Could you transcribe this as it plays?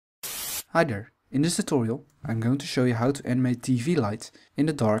Hi there, in this tutorial I'm going to show you how to animate TV light in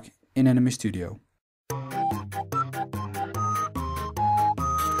the dark in Anime Studio.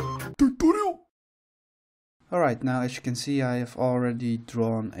 Tutorial! Alright, now as you can see I have already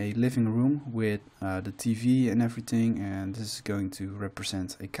drawn a living room with the TV and everything, and this is going to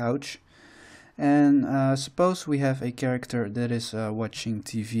represent a couch. And suppose we have a character that is watching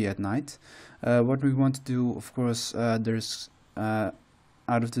TV at night. What we want to do, of course, there's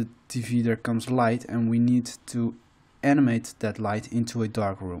out of the TV there comes light, and we need to animate that light into a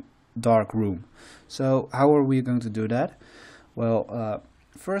dark room. So how are we going to do that? Well,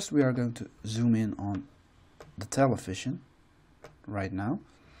 first we are going to zoom in on the television right now,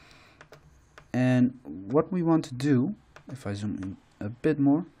 and what we want to do, if I zoom in a bit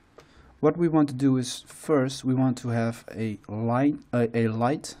more, what we want to do is first we want to have a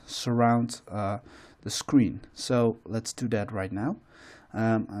light surround the screen. So let's do that right now.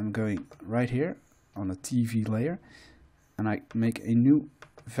 I'm going right here on the TV layer, and I make a new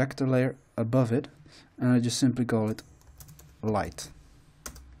vector layer above it, and I just simply call it light.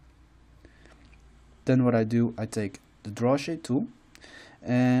 Then what I do, I take the draw shape tool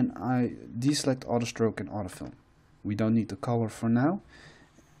and I deselect auto stroke and autofill. We don't need the color for now,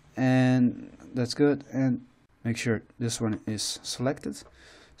 and that's good, and make sure this one is selected.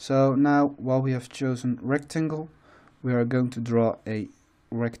 So now, while we have chosen rectangle, we are going to draw a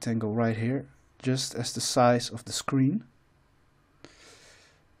rectangle right here, just as the size of the screen.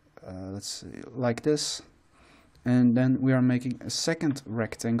 Let's see, like this, and then we are making a second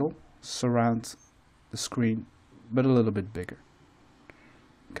rectangle surround the screen, but a little bit bigger,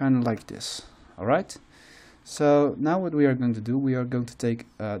 kind of like this. Alright, so now what we are going to do, we are going to take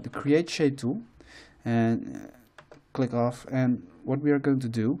the create shape tool and click off, and what we are going to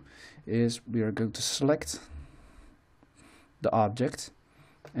do is we are going to select the object,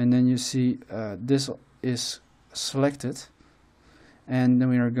 and then you see this is selected, and then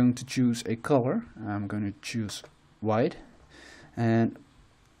we are going to choose a color. I'm going to choose white, and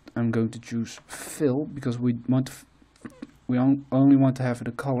I'm going to choose fill because we only want to have it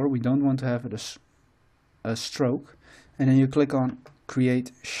a color, we don't want to have it a stroke. And then you click on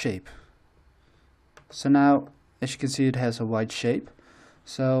create shape. So now, as you can see, it has a white shape.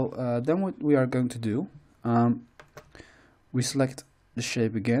 So then what we are going to do, we select the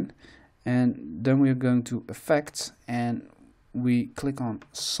shape again, and then we are going to effects, and we click on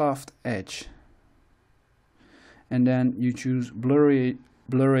soft edge, and then you choose blur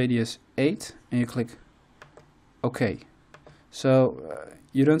radius 8, and you click OK. So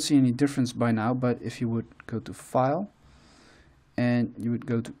you don't see any difference by now, but if you would go to file and you would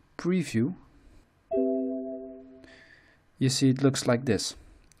go to preview, you see it looks like this.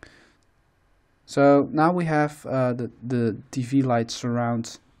 So now we have the TV light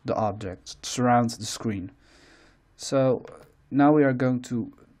surround the object, surrounds the screen. So now we are going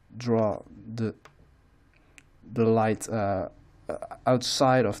to draw the light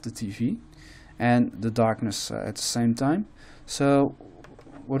outside of the TV and the darkness at the same time. So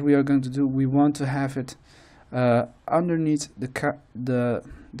what we are going to do, we want to have it underneath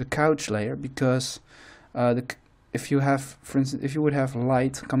the couch layer, because if you have, for instance, if you would have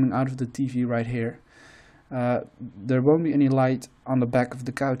light coming out of the TV right here, there won't be any light on the back of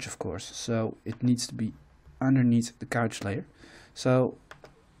the couch, of course, so it needs to be underneath the couch layer. So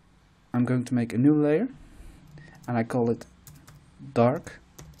I'm going to make a new layer, and I call it dark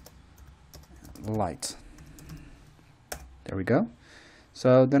light. There we go.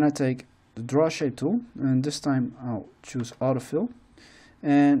 So then I take the draw shape tool, and this time I'll choose autofill,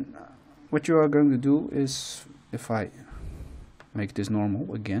 and what you are going to do is, if I make this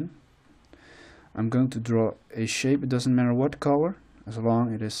normal again, I'm going to draw a shape. It doesn't matter what color, as long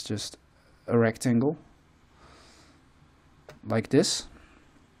as it is just a rectangle like this.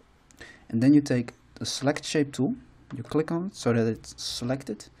 And then you take the select shape tool, you click on it so that it's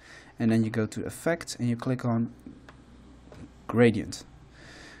selected, and then you go to effects and you click on gradient.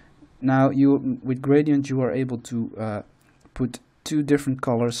 Now with gradient you are able to put two different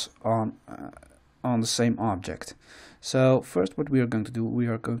colors on the same object. So first what we are going to do, we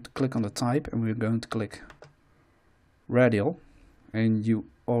are going to click on the type, and we are going to click radial, and you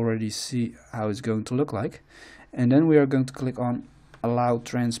already see how it's going to look like. And then we are going to click on allow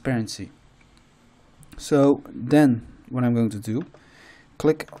transparency. So then what I'm going to do,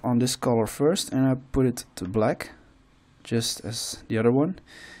 click on this color first, and I put it to black, just as the other one,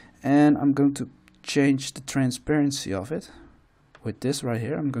 and I'm going to change the transparency of it with this right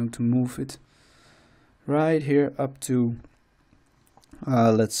here. I'm going to move it right here up to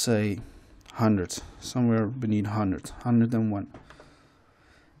let's say 100, somewhere beneath 101,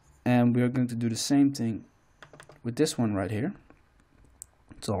 And we are going to do the same thing with this one right here.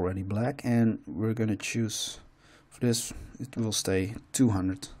 It's already black, and we're going to choose for this, it will stay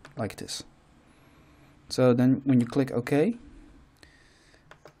 200 like this. So then when you click OK,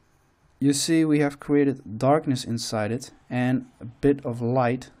 you see we have created darkness inside it and a bit of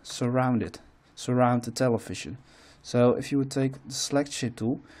light surround the television. So if you would take the select shape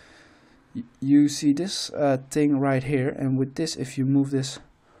tool, you see this thing right here, and with this, if you move this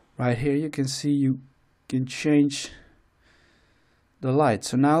right here, you can see you can change the light.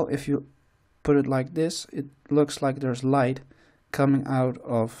 So now if you put it like this, it looks like there's light coming out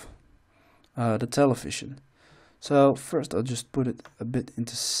of the television. So first I'll just put it a bit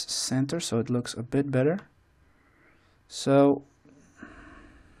into center so it looks a bit better. So,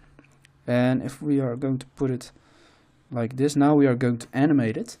 and if we are going to put it like this, now we are going to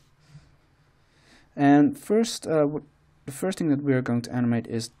animate it. And first, the first thing that we are going to animate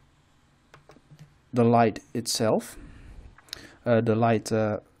is the light itself. The light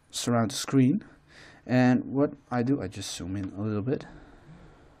surrounds the screen. And what I do, I just zoom in a little bit.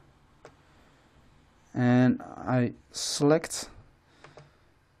 And I select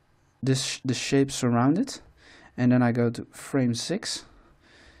the shape surrounded. And then I go to frame 6.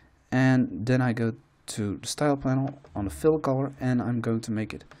 And then I go to the style panel on the fill color, and I'm going to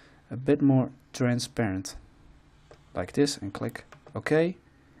make it a bit more transparent like this, and click OK.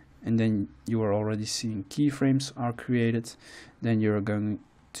 And then you are already seeing keyframes are created. Then you're going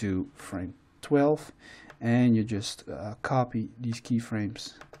to frame 12 and you just copy these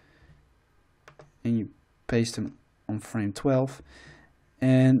keyframes and you paste them on frame 12.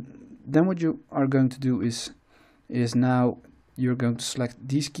 And then what you are going to do is now you're going to select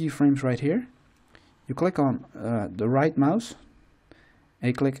these keyframes right here. You click on the right mouse and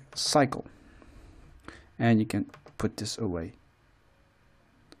you click cycle, and you can put this away.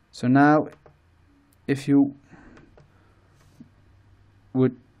 So now if you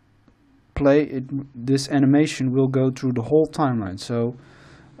would play it, this animation will go through the whole timeline. So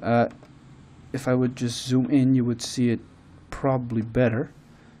if I would just zoom in, you would see it probably better.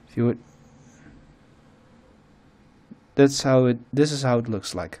 If you would, this is how it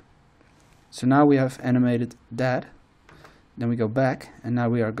looks like. So now we have animated that. Then we go back, and now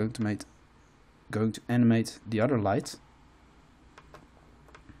we are going to animate the other light.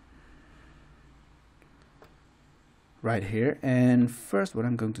 Right here. And first what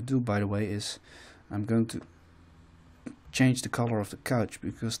I'm going to do, by the way, is I'm going to change the color of the couch,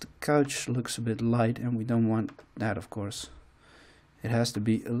 because the couch looks a bit light and we don't want that, of course. It has to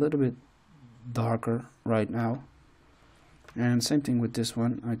be a little bit darker right now. And same thing with this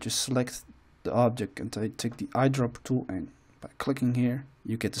one. I just select the object and I take the eyedropper tool, and by clicking here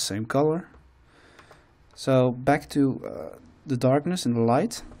you get the same color. So back to the darkness and the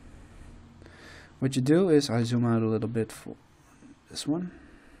light. What you do is I zoom out a little bit for this one,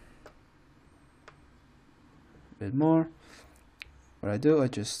 a bit more. What I do, I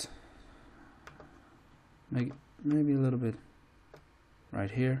just make it maybe a little bit right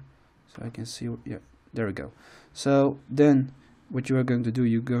here so I can see what, yeah, there we go. So then what you are going to do,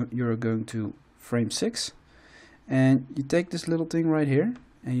 you're going to frame 6, and you take this little thing right here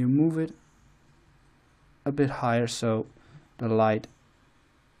and you move it a bit higher so the light,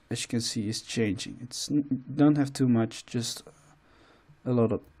 as you can see, is changing. It's don't have too much, just a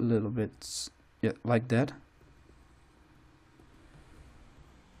little bit, yeah, like that.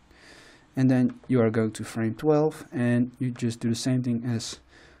 And then you are going to frame 12 and you just do the same thing as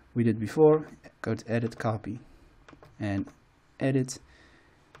we did before. Go to edit, copy, and edit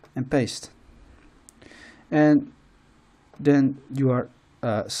and paste. And then you are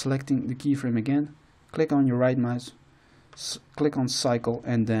selecting the keyframe again. Click on your right mouse, click on cycle,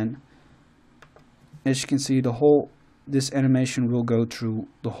 and then as you can see, this animation will go through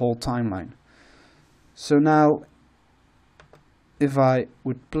the whole timeline. So now if I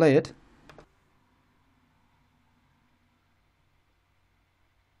would play it,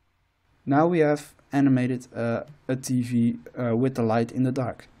 now we have animated a TV with the light in the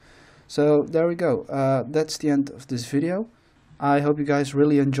dark. So there we go. That's the end of this video. I hope you guys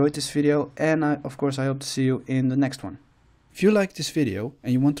really enjoyed this video, and of course I hope to see you in the next one. If you liked this video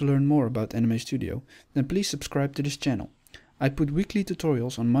and you want to learn more about Anime Studio, then please subscribe to this channel. I put weekly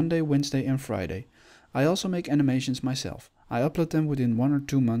tutorials on Monday, Wednesday and Friday. I also make animations myself. I upload them within 1 or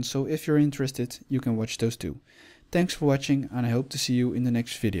 2 months, so if you're interested, you can watch those too. Thanks for watching, and I hope to see you in the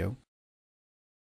next video.